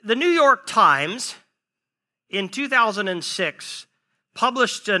The New York Times in 2006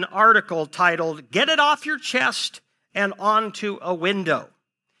 published an article titled, "Get It Off Your Chest and Onto a Window."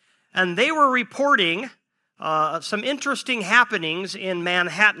 And they were reporting some interesting happenings in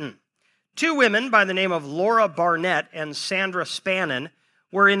Manhattan. Two women by the name of Laura Barnett and Sandra Spannon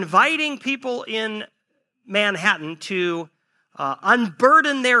were inviting people in Manhattan to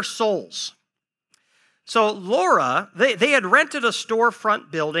unburden their souls. So Laura, they had rented a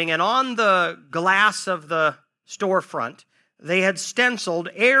storefront building, and on the glass of the storefront, they had stenciled,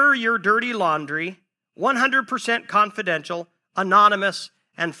 "Air your dirty laundry, 100% confidential, anonymous,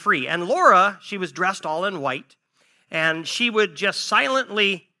 and free." And Laura, she was dressed all in white, and she would just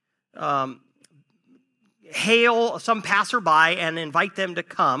silently hail some passerby and invite them to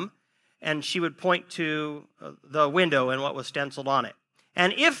come, and she would point to the window and what was stenciled on it.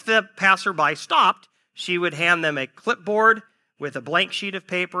 And if the passerby stopped, she would hand them a clipboard with a blank sheet of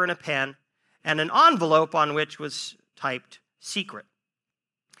paper and a pen and an envelope on which was typed "secret."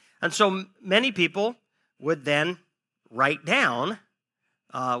 And so many people would then write down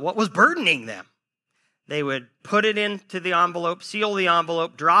what was burdening them. They would put it into the envelope, seal the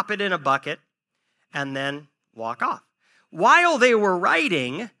envelope, drop it in a bucket, and then walk off. While they were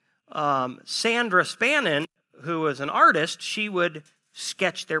writing, Sandra Spannon, who was an artist, she would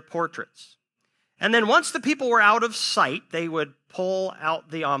sketch their portraits. And then once the people were out of sight, they would pull out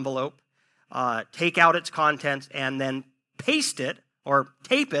the envelope, take out its contents, and then paste it or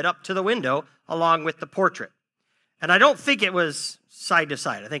tape it up to the window along with the portrait. And I don't think it was side to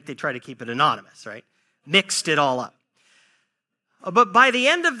side. I think they try to keep it anonymous, right? Mixed it all up. But by the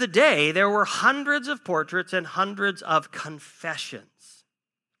end of the day, there were hundreds of portraits and hundreds of confessions.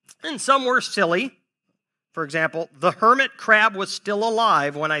 And some were silly. For example, "The hermit crab was still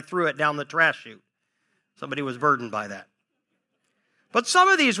alive when I threw it down the trash chute." Somebody was burdened by that. But some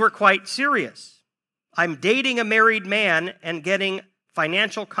of these were quite serious. "I'm dating a married man and getting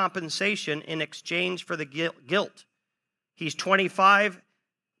financial compensation in exchange for the guilt. He's 25.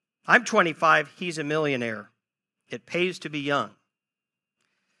 I'm 25. He's a millionaire. It pays to be young."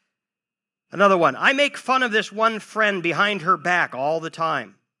 Another one, "I make fun of this one friend behind her back all the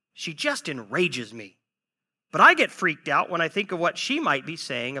time. She just enrages me. But I get freaked out when I think of what she might be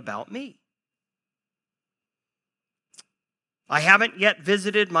saying about me. I haven't yet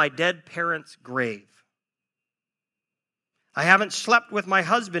visited my dead parents' grave. I haven't slept with my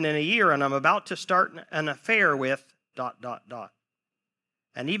husband in a year, and I'm about to start an affair with ...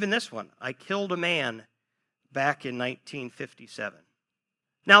 And even this one, "I killed a man back in 1957.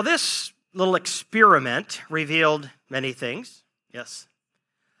 Now, this little experiment revealed many things, yes.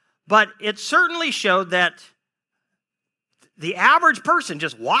 But it certainly showed that the average person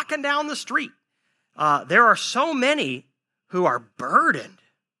just walking down the street, there are so many who are burdened,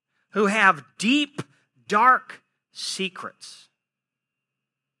 who have deep, dark secrets.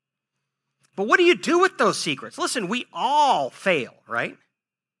 But what do you do with those secrets? Listen, we all fail, right?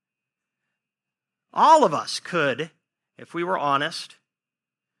 All of us could, if we were honest,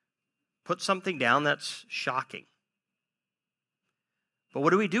 put something down that's shocking. But what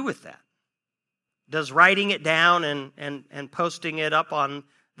do we do with that? Does writing it down and posting it up on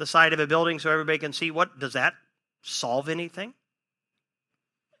the side of a building so everybody can see, does that solve anything?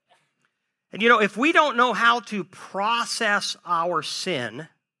 And if we don't know how to process our sin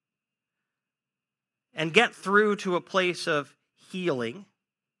and get through to a place of healing,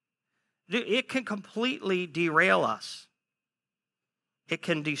 it can completely derail us. It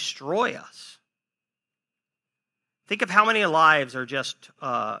can destroy us. Think of how many lives are just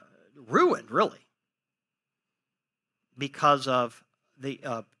ruined, really, because of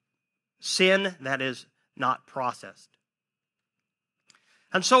the sin that is not processed.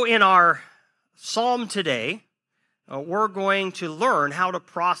 And so in our psalm today, we're going to learn how to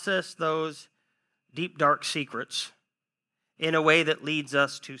process those deep, dark secrets in a way that leads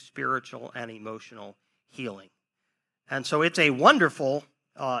us to spiritual and emotional healing. And so it's a wonderful,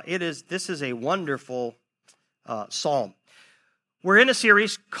 this is a wonderful psalm. We're in a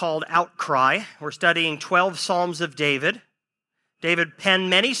series called Outcry. We're studying 12 Psalms of David. David penned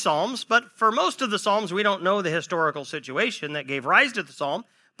many psalms, but for most of the psalms, we don't know the historical situation that gave rise to the psalm.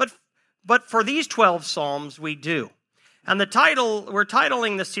 But for these 12 psalms, we do. And we're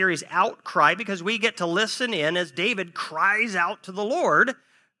titling the series Outcry because we get to listen in as David cries out to the Lord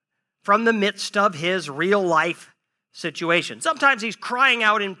from the midst of his real life situation. Sometimes he's crying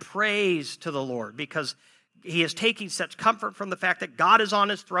out in praise to the Lord because he is taking such comfort from the fact that God is on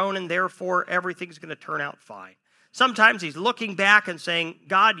his throne and therefore everything's going to turn out fine. Sometimes he's looking back and saying,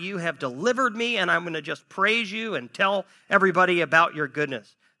 God, you have delivered me and I'm going to just praise you and tell everybody about your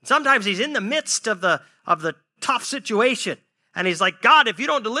goodness. Sometimes he's in the midst of the tough situation. And he's like, God, if you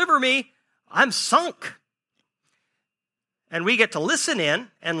don't deliver me, I'm sunk. And we get to listen in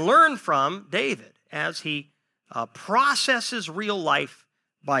and learn from David as he processes real life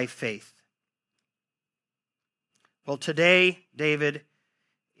by faith. Well, today, David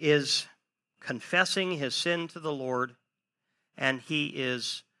is confessing his sin to the Lord, and he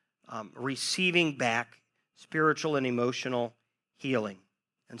is receiving back spiritual and emotional healing.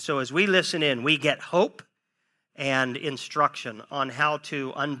 And so as we listen in, we get hope and instruction on how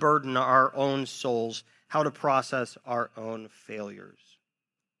to unburden our own souls, how to process our own failures.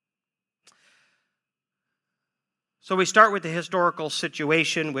 So we start with the historical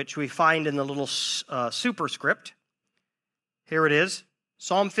situation, which we find in the little superscript. Here it is,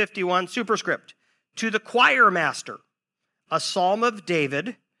 Psalm 51, superscript. To the choir master, a psalm of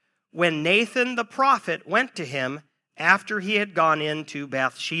David, when Nathan the prophet went to him after he had gone into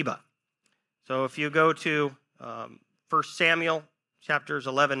Bathsheba. So if you go to 1 Samuel chapters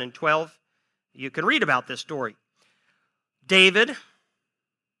 11 and 12, you can read about this story. David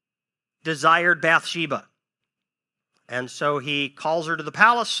desired Bathsheba, and so he calls her to the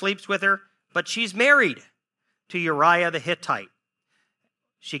palace, sleeps with her, but she's married to Uriah the Hittite.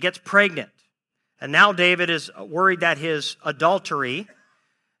 She gets pregnant, and now David is worried that his adultery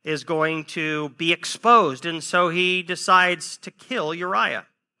is going to be exposed, and so he decides to kill Uriah.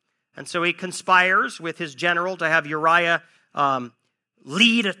 And so he conspires with his general to have Uriah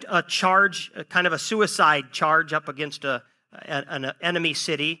lead a charge, kind of a suicide charge up against an enemy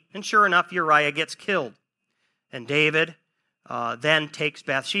city, and sure enough, Uriah gets killed. And David then takes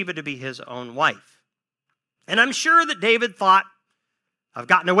Bathsheba to be his own wife. And I'm sure that David thought, I've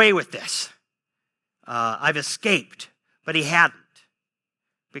gotten away with this. I've escaped. But he hadn't,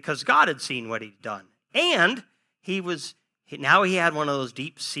 because God had seen what he'd done. And now he had one of those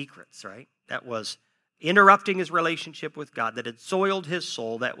deep secrets, right? That was interrupting his relationship with God, that had soiled his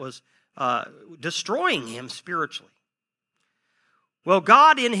soul, that was destroying him spiritually. Well,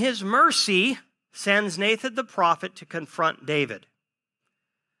 God, in his mercy, sends Nathan the prophet to confront David.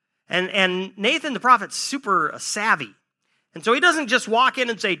 And Nathan the prophet's super savvy. And so he doesn't just walk in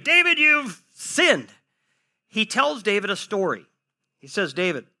and say, David, you've sinned. He tells David a story. He says,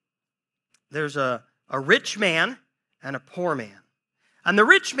 David, there's a rich man and a poor man. And the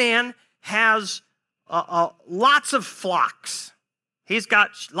rich man has lots of flocks. He's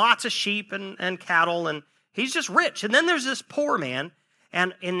got lots of sheep and cattle, and he's just rich. And then there's this poor man,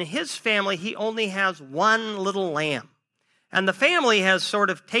 and in his family, he only has one little lamb. And the family has sort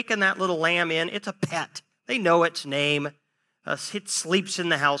of taken that little lamb in. It's a pet. They know its name. It sleeps in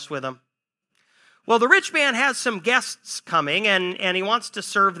the house with them. Well, the rich man has some guests coming, and he wants to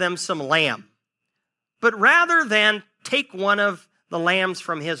serve them some lamb. But rather than take one of the lambs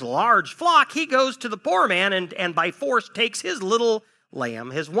from his large flock, he goes to the poor man and by force takes his little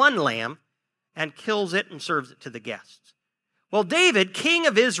lamb, his one lamb, and kills it and serves it to the guests. Well, David, king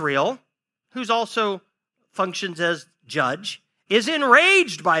of Israel, who's also functions as judge, is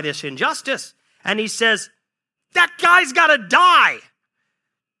enraged by this injustice. And he says, that guy's got to die.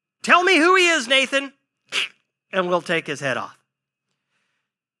 Tell me who he is, Nathan, and we'll take his head off.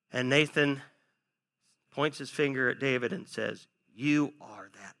 And Nathan points his finger at David and says, you are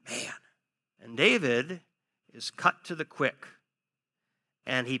that man. And David is cut to the quick,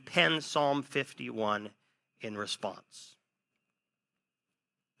 and he pens Psalm 51 in response.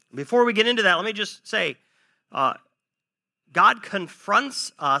 Before we get into that, let me just say, God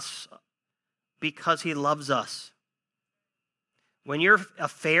confronts us because he loves us. When your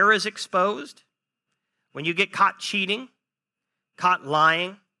affair is exposed, when you get caught cheating, caught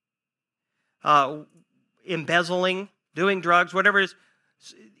lying, embezzling, doing drugs, whatever it is,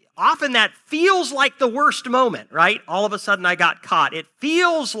 often that feels like the worst moment, right? All of a sudden I got caught. It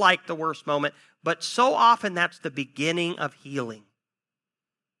feels like the worst moment, but so often that's the beginning of healing.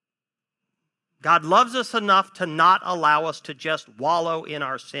 God loves us enough to not allow us to just wallow in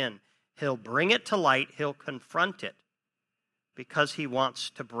our sin. He'll bring it to light. He'll confront it because he wants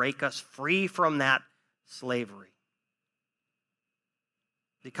to break us free from that slavery.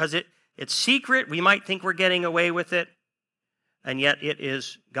 Because it's secret. We might think we're getting away with it. And yet it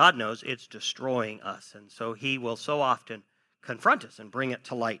is, God knows, it's destroying us. And so he will so often confront us and bring it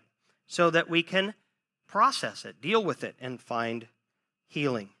to light so that we can process it, deal with it, and find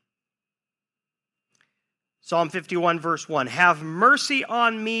healing. Psalm 51, verse 1, have mercy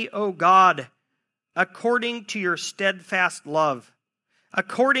on me, O God, according to your steadfast love,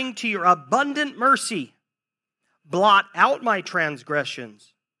 according to your abundant mercy. Blot out my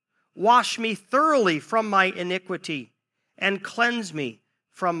transgressions. Wash me thoroughly from my iniquity, and cleanse me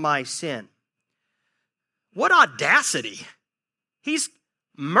from my sin. What audacity. He's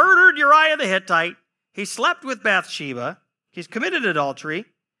murdered Uriah the Hittite. He slept with Bathsheba. He's committed adultery.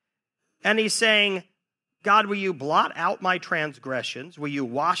 And he's saying, God, will you blot out my transgressions? Will you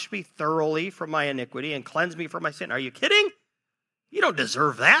wash me thoroughly from my iniquity and cleanse me from my sin? Are you kidding? You don't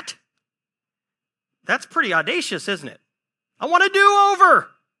deserve that. That's pretty audacious, isn't it? I want a do-over.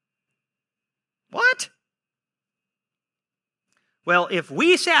 What? Well, if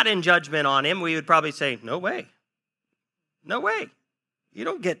we sat in judgment on him, we would probably say, no way. No way. You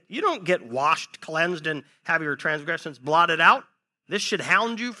don't get washed, cleansed, and have your transgressions blotted out. This should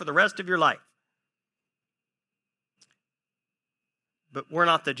hound you for the rest of your life. But we're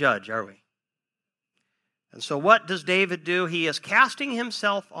not the judge, are we? And so what does David do? He is casting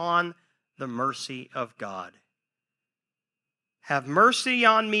himself on the mercy of God. Have mercy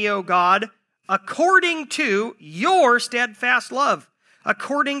on me, O God, according to your steadfast love,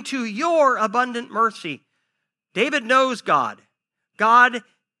 according to your abundant mercy. David knows God. God,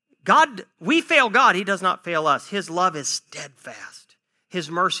 we fail God. He does not fail us. His love is steadfast. His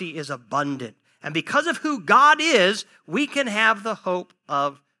mercy is abundant. And because of who God is, we can have the hope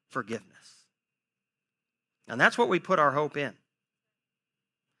of forgiveness. And that's what we put our hope in.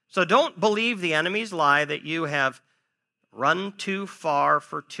 So don't believe the enemy's lie that you have run too far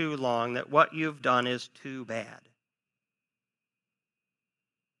for too long, that what you've done is too bad.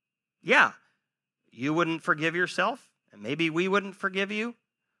 Yeah, you wouldn't forgive yourself, and maybe we wouldn't forgive you,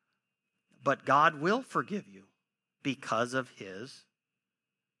 but God will forgive you because of his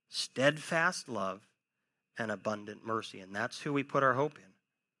steadfast love and abundant mercy. And that's who we put our hope in,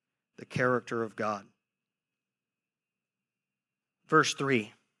 the character of God. Verse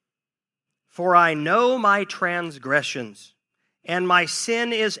 3, for I know my transgressions, and my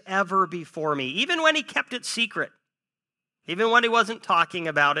sin is ever before me. Even when he kept it secret, even when he wasn't talking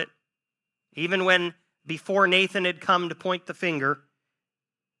about it, even when before Nathan had come to point the finger,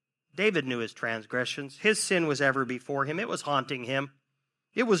 David knew his transgressions. His sin was ever before him. It was haunting him.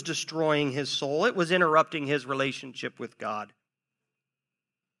 It was destroying his soul. It was interrupting his relationship with God.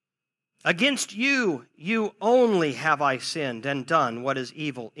 Against you, you only have I sinned and done what is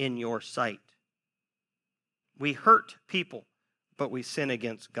evil in your sight. We hurt people, but we sin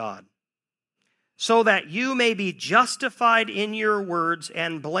against God. So that you may be justified in your words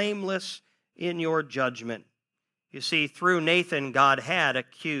and blameless in your judgment. You see, through Nathan, God had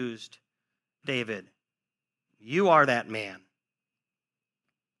accused David. You are that man.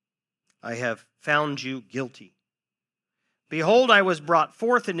 I have found you guilty. Behold, I was brought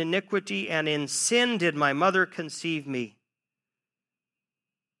forth in iniquity, and in sin did my mother conceive me.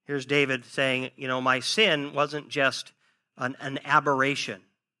 Here's David saying, my sin wasn't just an aberration.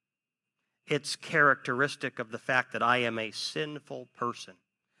 It's characteristic of the fact that I am a sinful person.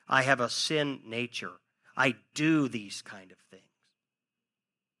 I have a sin nature. I do these kind of things.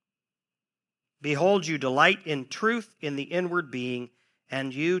 Behold, you delight in truth in the inward being,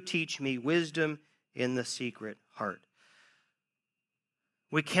 and you teach me wisdom in the secret heart.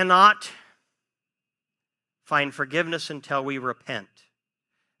 We cannot find forgiveness until we repent.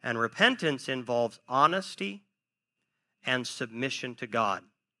 And repentance involves honesty and submission to God.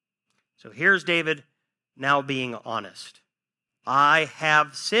 So here's David now being honest. I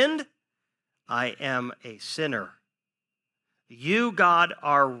have sinned. I am a sinner. You, God,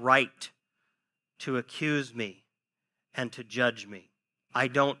 are right to accuse me and to judge me. I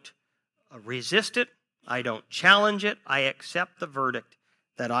don't resist it. I don't challenge it. I accept the verdict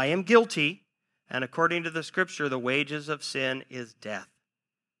that I am guilty, and according to the Scripture, the wages of sin is death.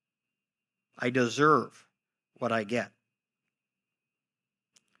 I deserve what I get.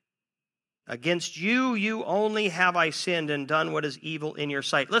 Against you, you only have I sinned and done what is evil in your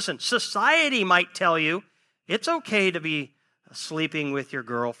sight. Listen, society might tell you it's okay to be sleeping with your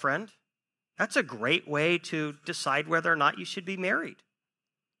girlfriend. That's a great way to decide whether or not you should be married.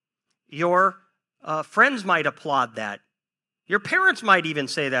 Your friends might applaud that. Your parents might even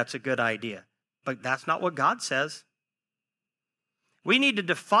say that's a good idea. But that's not what God says. We need to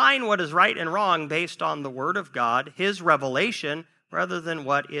define what is right and wrong based on the Word of God, His revelation, rather than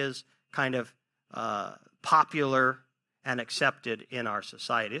what is kind of popular and accepted in our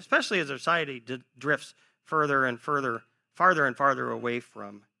society, especially as our society drifts farther and farther away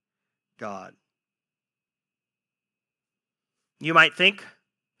from God. You might think,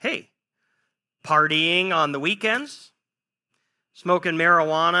 hey, partying on the weekends, smoking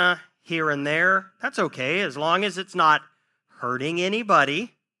marijuana here and there, that's okay as long as it's not hurting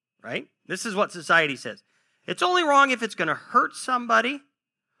anybody, right? This is what society says. It's only wrong if it's going to hurt somebody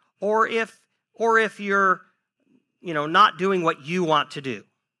or if you're not doing what you want to do.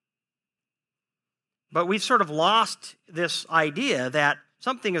 But we've sort of lost this idea that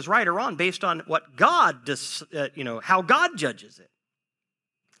something is right or wrong based on what God does, how God judges it.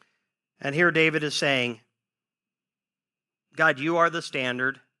 And here David is saying, God, you are the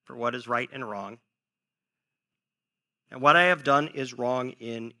standard for what is right and wrong. And what I have done is wrong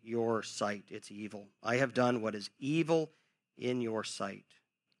in your sight. It's evil. I have done what is evil in your sight.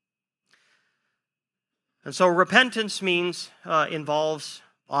 And so repentance involves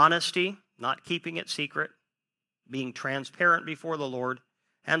honesty, not keeping it secret, being transparent before the Lord,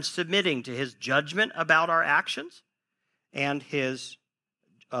 and submitting to his judgment about our actions and his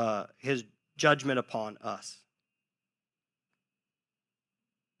judgment upon us.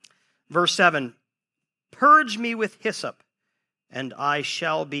 Verse 7, purge me with hyssop, and I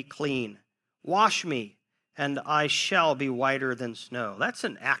shall be clean. Wash me, and I shall be whiter than snow. That's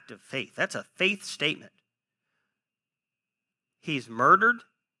an act of faith. That's a faith statement. He's murdered.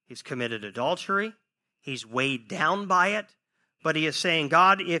 He's committed adultery. He's weighed down by it. But he is saying,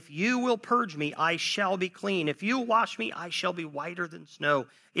 God, if you will purge me, I shall be clean. If you wash me, I shall be whiter than snow.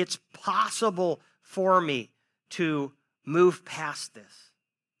 It's possible for me to move past this.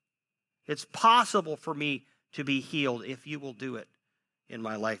 It's possible for me to be healed if you will do it in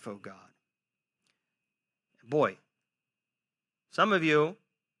my life, oh God. Boy, some of you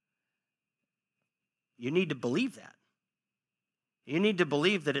need to believe that. You need to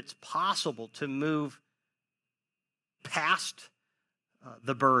believe that it's possible to move past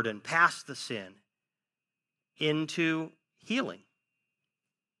the burden, past the sin, into healing,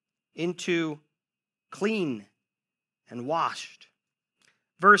 into clean and washed.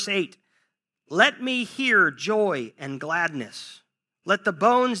 Verse 8, let me hear joy and gladness. Let the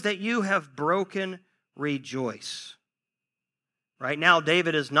bones that you have broken rejoice. Right now,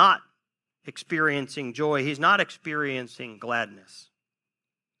 David is not experiencing joy. He's not experiencing gladness.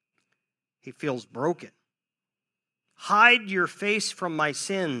 He feels broken. Hide your face from my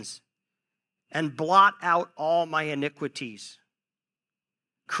sins and blot out all my iniquities.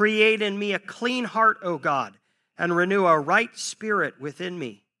 Create in me a clean heart, O God, and renew a right spirit within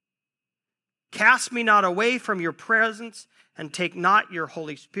me. Cast me not away from your presence, and take not your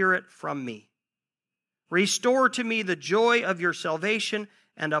Holy Spirit from me. Restore to me the joy of your salvation,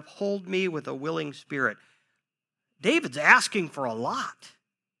 and uphold me with a willing spirit. David's asking for a lot.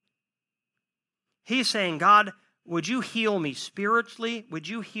 He's saying, God, would you heal me spiritually? Would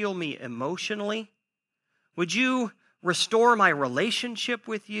you heal me emotionally? Would you restore my relationship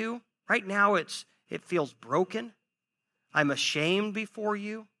with you? Right now it feels broken. I'm ashamed before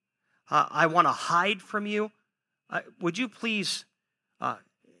you. I want to hide from you. Would you please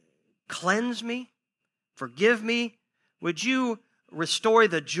cleanse me? Forgive me? Would you restore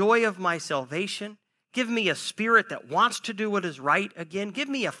the joy of my salvation? Give me a spirit that wants to do what is right again. Give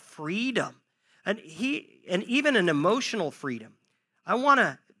me a freedom. And even an emotional freedom. I want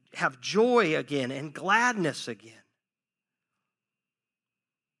to have joy again and gladness again.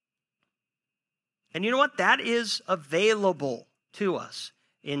 And you know what? That is available to us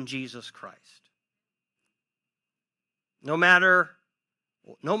in Jesus Christ. No matter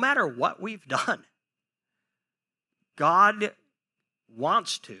what we've done, God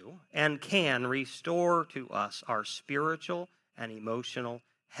wants to and can restore to us our spiritual and emotional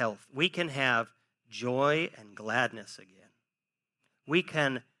health. We can have joy and gladness again. We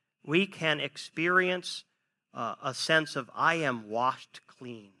can experience a sense of, I am washed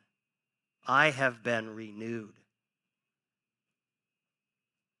clean. I have been renewed.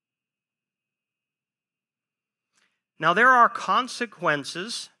 Now there are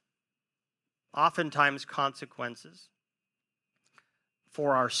consequences, oftentimes consequences,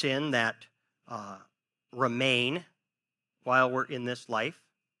 for our sin that remain while we're in this life.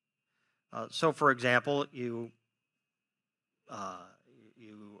 So, for example, you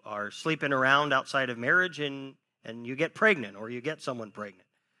are sleeping around outside of marriage and you get pregnant, or you get someone pregnant.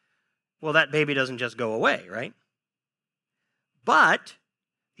 Well, that baby doesn't just go away, right? But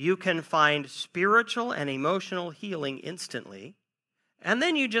you can find spiritual and emotional healing instantly, and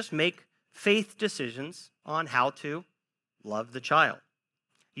then you just make faith decisions on how to love the child.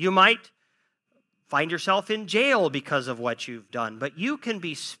 You might find yourself in jail because of what you've done, but you can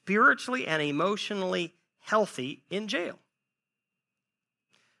be spiritually and emotionally healthy in jail.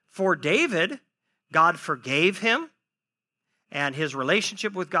 For David, God forgave him, and his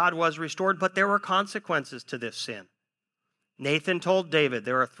relationship with God was restored, but there were consequences to this sin. Nathan told David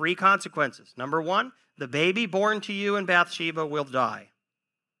there are 3 consequences. Number 1, the baby born to you in Bathsheba will die.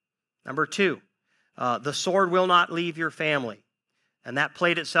 Number 2, the sword will not leave your family. And that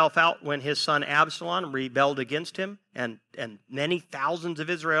played itself out when his son Absalom rebelled against him, and many thousands of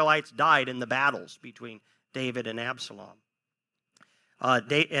Israelites died in the battles between David and Absalom.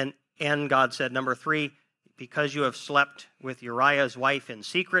 And God said, number 3, because you have slept with Uriah's wife in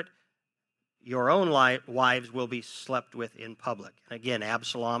secret, your own wives will be slept with in public. And again,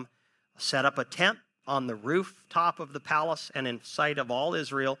 Absalom set up a tent on the rooftop of the palace, and in sight of all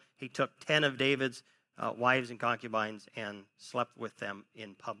Israel, he took 10 of David's wives and concubines and slept with them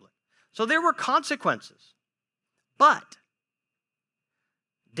in public. So there were consequences. But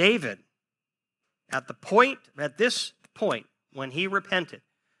David, at this point, when he repented,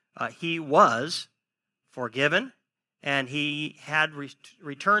 he was forgiven, and he had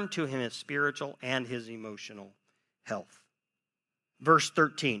returned to him his spiritual and his emotional health. Verse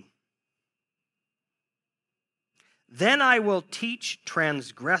 13. Then I will teach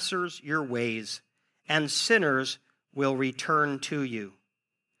transgressors your ways, and sinners will return to you.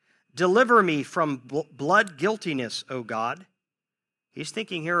 Deliver me from blood guiltiness, O God. He's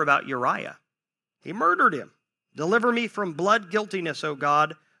thinking here about Uriah. He murdered him. Deliver me from blood guiltiness, O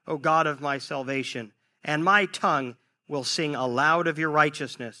God of my salvation, and my tongue will sing aloud of your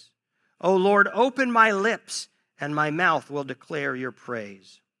righteousness. O Lord, open my lips, and my mouth will declare your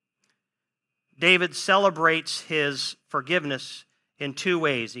praise. David celebrates his forgiveness in 2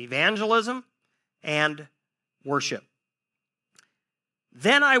 ways, evangelism and worship.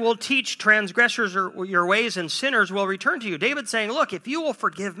 Then I will teach transgressors your ways, and sinners will return to you. David's saying, look, if you will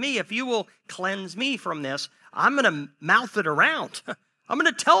forgive me, if you will cleanse me from this, I'm going to mouth it around. I'm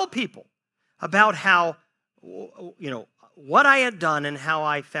going to tell people about how, what I had done and how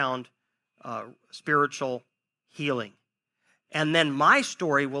I found spiritual healing. And then my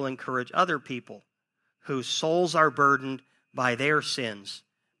story will encourage other people whose souls are burdened by their sins,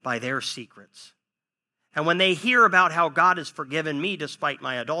 by their secrets. And when they hear about how God has forgiven me despite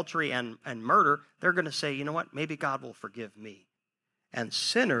my adultery and murder, they're going to say, you know what, maybe God will forgive me. And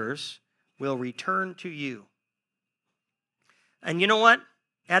sinners will return to you. And you know what?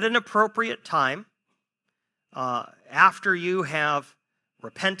 At an appropriate time, after you have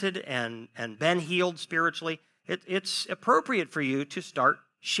repented and been healed spiritually, it's appropriate for you to start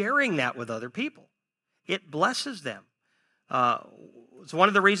sharing that with other people. It blesses them. It's one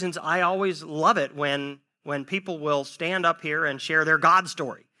of the reasons I always love it when people will stand up here and share their God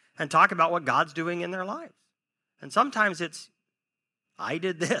story and talk about what God's doing in their lives. And sometimes it's, I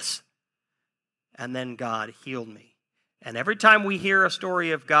did this, and then God healed me. And every time we hear a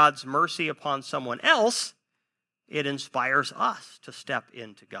story of God's mercy upon someone else, it inspires us to step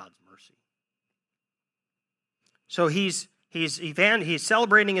into God's mercy. So he's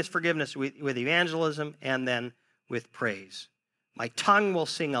celebrating his forgiveness with evangelism and then with praise. My tongue will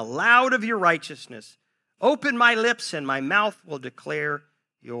sing aloud of your righteousness. Open my lips, and my mouth will declare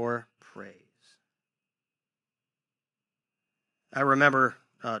your praise. I remember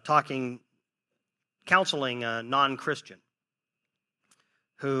counseling a non-Christian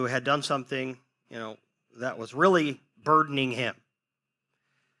who had done something, that was really burdening him.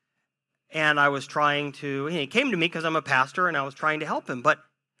 And I was he came to me because I'm a pastor, and I was trying to help him. But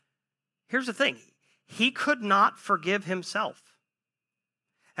here's the thing. He could not forgive himself.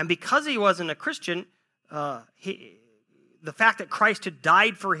 And because he wasn't a Christian, the fact that Christ had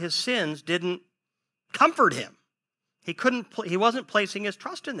died for his sins didn't comfort him. He wasn't placing his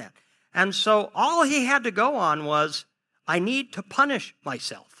trust in that. And so all he had to go on was, I need to punish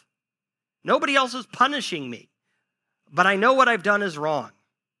myself. Nobody else is punishing me. But I know what I've done is wrong.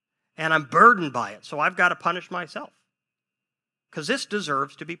 And I'm burdened by it, so I've got to punish myself. Because this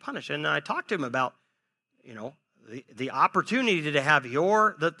deserves to be punished. And I talked to him about, the opportunity to have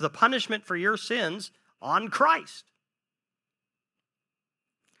the punishment for your sins on Christ.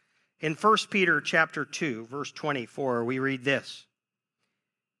 In 1 Peter chapter 2, verse 24, we read this.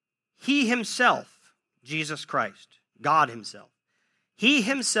 He himself, Jesus Christ, God himself, he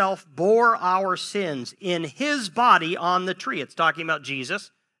himself bore our sins in his body on the tree. It's talking about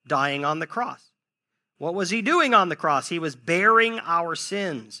Jesus dying on the cross. What was he doing on the cross? He was bearing our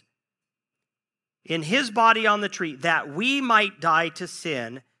sins in his body on the tree, that we might die to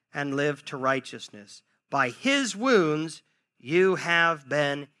sin and live to righteousness. By his wounds you have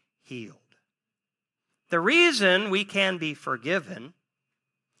been healed. The reason we can be forgiven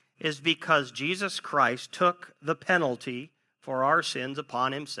is because Jesus Christ took the penalty for our sins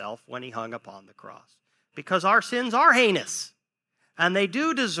upon himself when he hung upon the cross. Because our sins are heinous, and they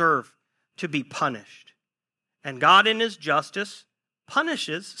do deserve to be punished. And God in his justice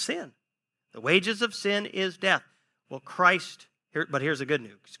punishes sin. The wages of sin is death. Well, but here's the good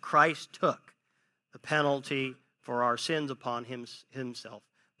news. Christ took the penalty for our sins upon himself.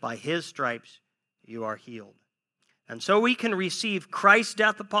 By his stripes you are healed. And so we can receive Christ's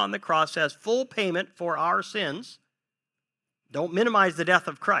death upon the cross as full payment for our sins. Don't minimize the death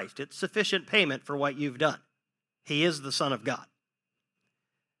of Christ. It's sufficient payment for what you've done. He is the Son of God.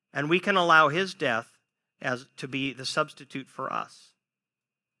 And we can allow his death as to be the substitute for us.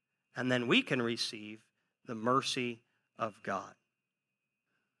 And then we can receive the mercy of God.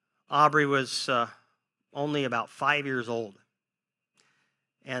 Aubrey was only about 5 years old.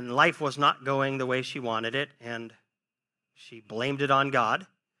 And life was not going the way she wanted it. And she blamed it on God.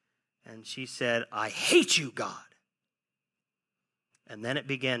 And she said, "I hate you, God." And then it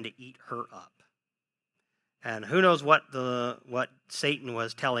began to eat her up. And who knows what Satan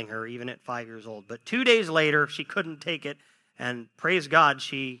was telling her, even at 5 years old. But 2 days later, she couldn't take it. And praise God,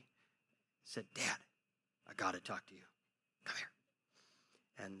 she said, "Dad, I got to talk to you. Come here."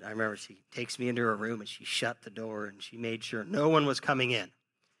 And I remember she takes me into her room and she shut the door and she made sure no one was coming in.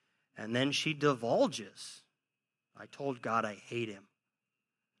 And then she divulges, "I told God I hate him."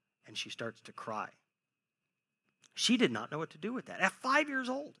 And she starts to cry. She did not know what to do with that. At 5 years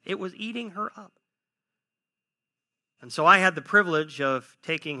old, it was eating her up. And so I had the privilege of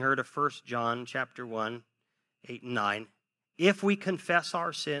taking her to 1 John chapter 1, 8 and 9. If we confess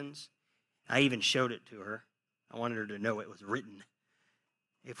our sins, I even showed it to her. I wanted her to know it was written.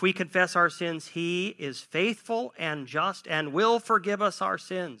 If we confess our sins, he is faithful and just and will forgive us our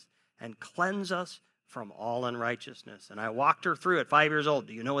sins and cleanse us from all unrighteousness. And I walked her through at 5 years old.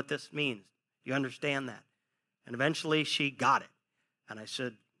 Do you know what this means? Do you understand that? And eventually she got it. And I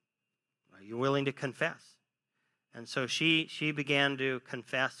said, "Are you willing to confess?" And so she began to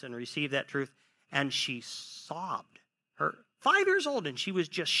confess and receive that truth. And she sobbed. Her 5 years old, and she was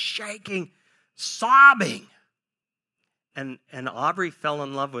just shaking, sobbing. And Aubrey fell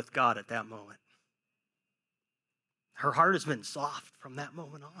in love with God at that moment. Her heart has been soft from that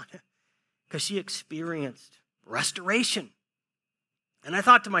moment on because she experienced restoration. And I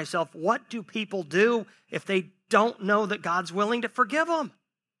thought to myself, what do people do if they don't know that God's willing to forgive them?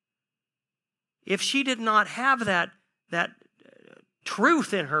 If she did not have that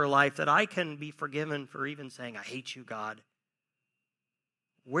truth in her life that I can be forgiven for even saying, "I hate you, God,"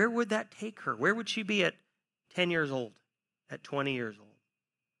 where would that take her? Where would she be at 10 years old, at 20 years old?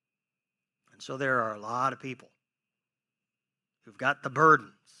 And so there are a lot of people who've got the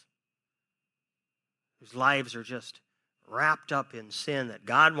burdens, whose lives are just wrapped up in sin that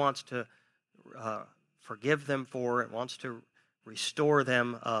God wants to forgive them for and wants to restore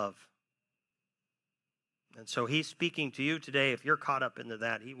them of. And so he's speaking to you today. If you're caught up into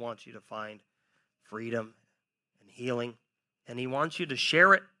that, he wants you to find freedom and healing. And he wants you to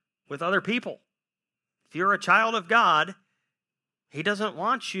share it with other people. If you're a child of God, he doesn't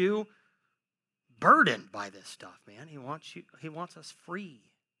want you burdened by this stuff, man. He wants us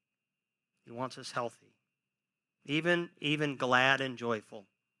free. He wants us healthy. Even glad and joyful,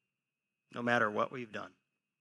 no matter what we've done.